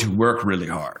I'm going to work really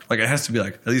hard. Like, it has to be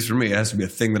like, at least for me, it has to be a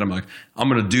thing that I'm like, I'm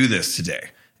going to do this today.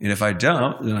 And if I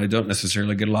don't, then I don't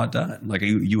necessarily get a lot done. Like,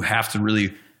 you have to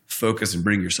really focus and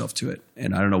bring yourself to it.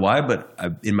 And I don't know why, but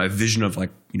in my vision of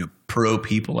pro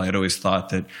people, I had always thought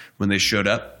that when they showed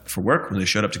up for work, when they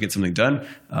showed up to get something done,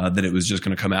 that it was just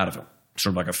going to come out of them.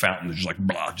 Sort of like a fountain, just like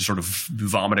blah, just sort of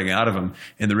vomiting out of them.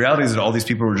 And the reality is that all these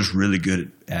people were just really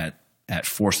good at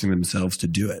forcing themselves to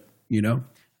do it,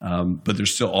 but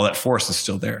there's still, all that force is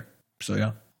still there. So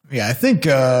yeah. Yeah, I think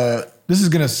this is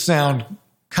going to sound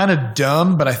kind of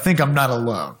dumb, but I think I'm not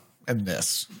alone in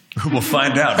this. We'll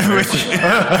find out.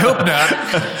 I hope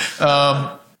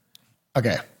not.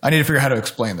 Okay, I need to figure out how to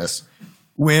explain this.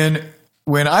 When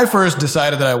I first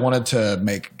decided that I wanted to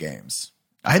make games,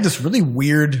 I had this really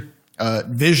weird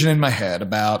vision in my head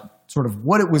about sort of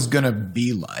what it was going to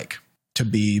be like to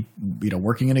be,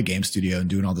 working in a game studio and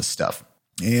doing all this stuff.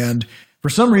 And for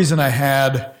some reason, I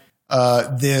had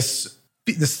this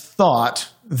thought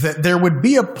that there would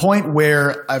be a point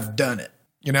where I've done it.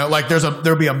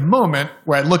 There'll be a moment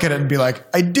where I look at it and be like,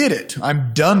 I did it.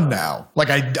 I'm done now. Like,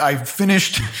 I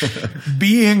finished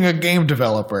being a game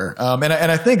developer. And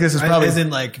I think this is probably... As in,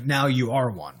 now you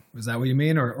are one. Is that what you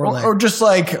mean? Or just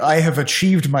I have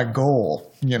achieved my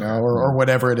goal, or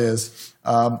whatever it is.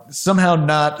 Somehow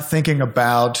not thinking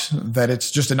about that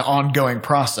it's just an ongoing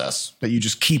process that you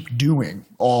just keep doing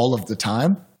all of the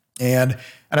time. And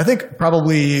I think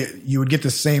probably you would get the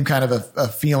same kind of a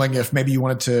feeling if maybe you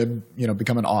wanted to,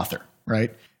 become an author,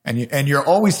 right? And you're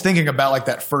always thinking about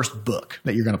that first book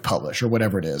that you're going to publish or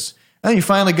whatever it is. And then you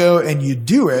finally go and you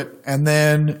do it, and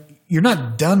then you're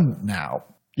not done now.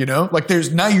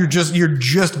 You're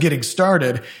just getting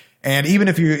started. And even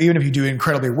if you do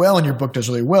incredibly well and your book does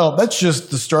really well, that's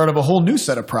just the start of a whole new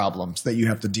set of problems that you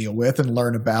have to deal with and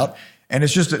learn about. And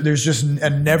it's just, there's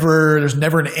never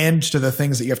an end to the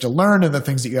things that you have to learn and the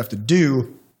things that you have to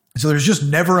do. So there's just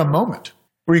never a moment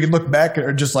where you can look back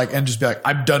and just be like,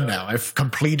 I'm done now. I've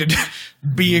completed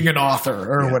being an author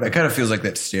or whatever. It kind of feels like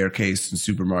that staircase in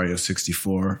Super Mario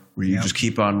 64 where you just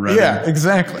keep on running. Yeah,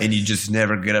 exactly. And you just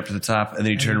never get up to the top. And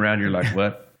then you turn around and you're like,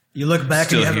 what? You look back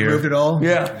Still and you haven't moved at all?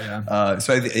 Yeah.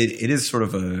 So it is sort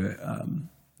of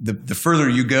the further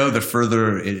you go, the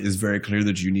further it is very clear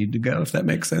that you need to go, if that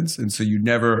makes sense. And so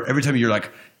every time you're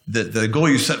like, the goal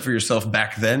you set for yourself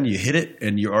back then, you hit it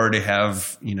and you already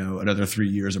have, another 3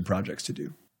 years of projects to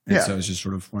do. And so it's just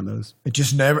sort of one of those. It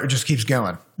just keeps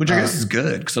going. Which I guess is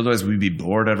good, because otherwise we'd be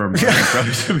bored out of our minds.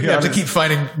 You have to keep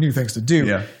finding new things to do.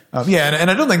 Yeah. And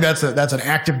I don't think that's an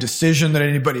active decision that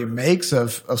anybody makes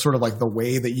of sort of the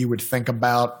way that you would think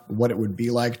about what it would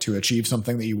be like to achieve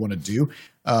something that you want to do.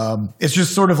 It's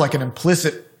just sort of like an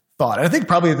implicit thought. And I think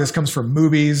probably this comes from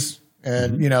movies.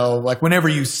 And, whenever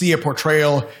you see a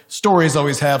portrayal, stories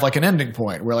always have an ending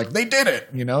point where they did it,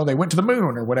 they went to the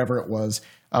moon or whatever it was.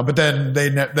 But then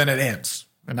it ends,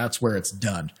 and that's where it's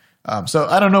done. So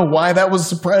I don't know why that was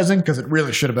surprising, because it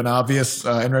really should have been obvious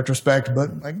in retrospect, but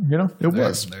it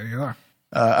was. There you are.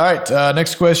 All right,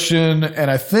 next question, and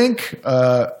I think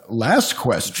last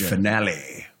question.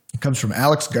 Finale. It comes from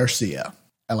Alex Garcia.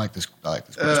 I like this question.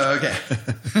 Okay.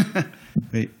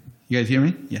 Wait, you guys hear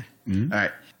me? Yeah. Mm-hmm. All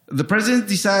right. The president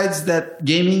decides that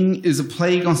gaming is a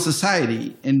plague on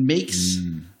society and makes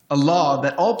a law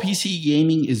that all PC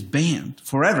gaming is banned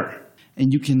forever.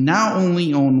 And you can now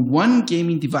only own one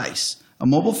gaming device, a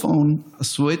mobile phone, a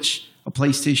Switch, a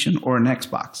PlayStation, or an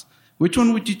Xbox. Which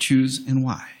one would you choose and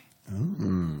why?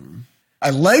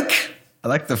 I like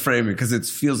the framing, because it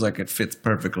feels like it fits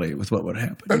perfectly with what would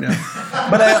happen.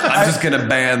 But I'm just going to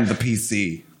ban the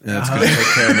PC. And it's going to take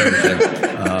care of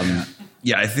everything.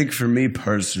 Yeah, I think for me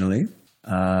personally,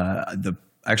 the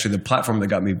platform that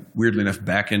got me weirdly enough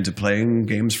back into playing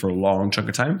games for a long chunk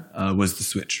of time was the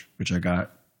Switch, which I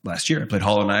got last year. I played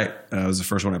Hollow Knight. It was the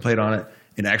first one I played on it.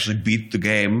 It actually beat the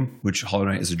game, which Hollow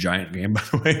Knight is a giant game, by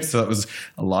the way. So that was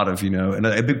a lot of, and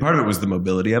a big part of it was the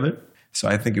mobility of it. So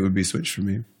I think it would be Switch for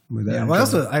me. With that. Yeah,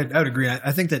 well, I would agree.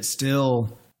 I think that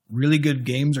still really good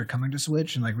games are coming to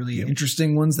Switch and like really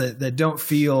interesting ones that don't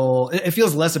feel, it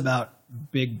feels less about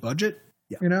big budget,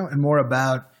 and more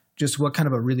about just what kind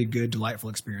of a really good, delightful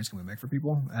experience can we make for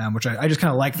people, which I just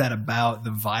kind of like that about the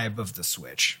vibe of the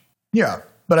Switch. Yeah,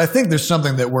 but I think there's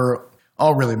something that we're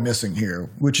all really missing here,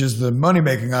 which is the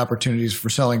money-making opportunities for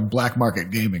selling black market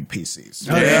gaming PCs.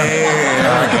 Oh,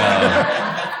 yeah.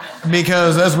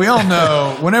 Because as we all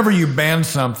know, whenever you ban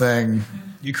something,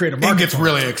 you create a market. It gets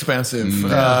really expensive,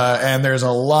 and there's a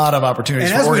lot of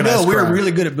opportunities. And for as we know, crime. we're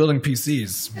really good at building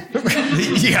PCs.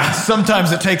 Yeah,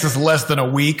 sometimes it takes us less than a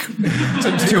week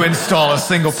to install a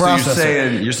single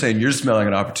processor. You're saying you're smelling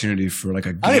an opportunity for like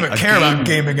a game. I don't even care about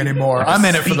gaming anymore. Like I'm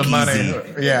in it for the money.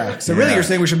 Yeah. So really, you're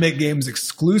saying we should make games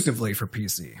exclusively for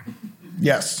PC.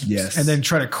 Yes. And then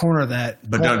try to corner that.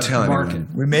 But don't tell anyone.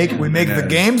 We make the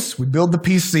games. We build the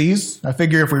PCs. I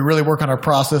figure if we really work on our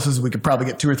processes, we could probably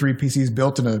get 2 or 3 PCs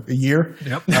built in a year.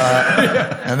 Yep.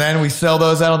 And then we sell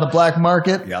those out on the black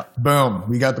market. Yeah. Boom.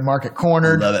 We got the market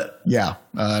cornered. Love it. Yeah.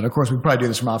 And of course, we probably do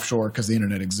this from offshore because the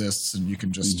internet exists and you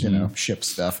can just ship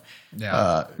stuff.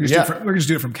 Yeah. We're gonna just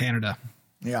do it from Canada.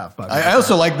 Yeah. I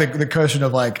also like the question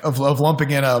of of lumping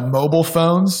in mobile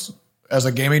phones as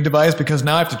a gaming device, because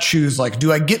now I have to choose,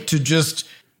 do I get to just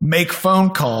make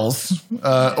phone calls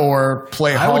or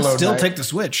play Hollow Knight? I would still take the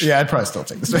Switch. Yeah, I'd probably still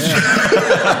take the Switch.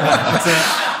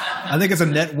 I think it's a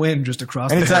net win just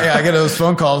across the board. I get those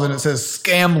phone calls and it says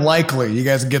scam likely. You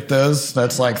guys get those?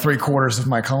 That's like 3/4 of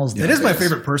my calls. It is my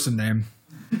favorite person name.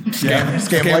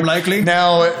 Scam likely.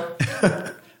 Now,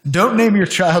 don't name your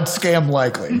child Scam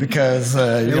likely, because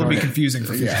it'll be confusing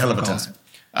for future hell of a time.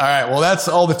 All right. Well, that's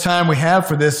all the time we have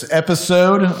for this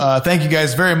episode. Thank you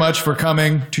guys very much for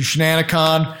coming to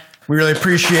Shenanacon. We really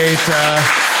appreciate it.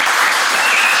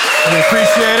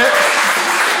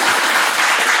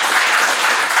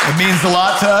 It means a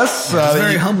lot to us. It's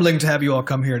very humbling to have you all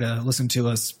come here to listen to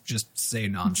us just say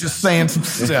nonsense. Just saying some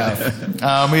stuff.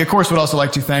 We, of course, would also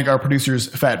like to thank our producers,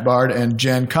 Fat Bard and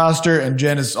Jen Coster. And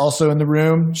Jen is also in the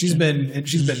room. She's been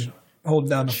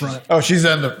holding down the front. Oh, she's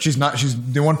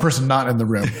the one person not in the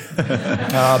room.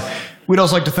 We'd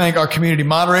also like to thank our community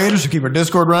moderators who keep our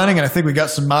Discord running. And I think we got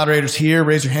some moderators here.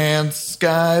 Raise your hands,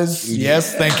 guys.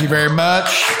 Yes, thank you very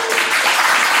much.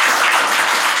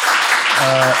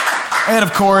 And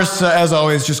of course, as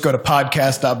always, just go to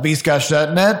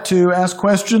podcast.bscotch.net to ask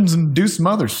questions and do some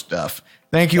other stuff.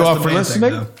 Thank you all for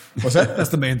listening. What's that? That's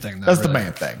the main thing. That's the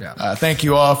main thing. Yeah. Thank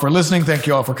you all for listening. Thank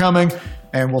you all for coming.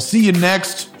 And we'll see you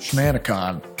next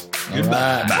Shenanacon.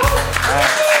 Goodbye. All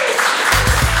right.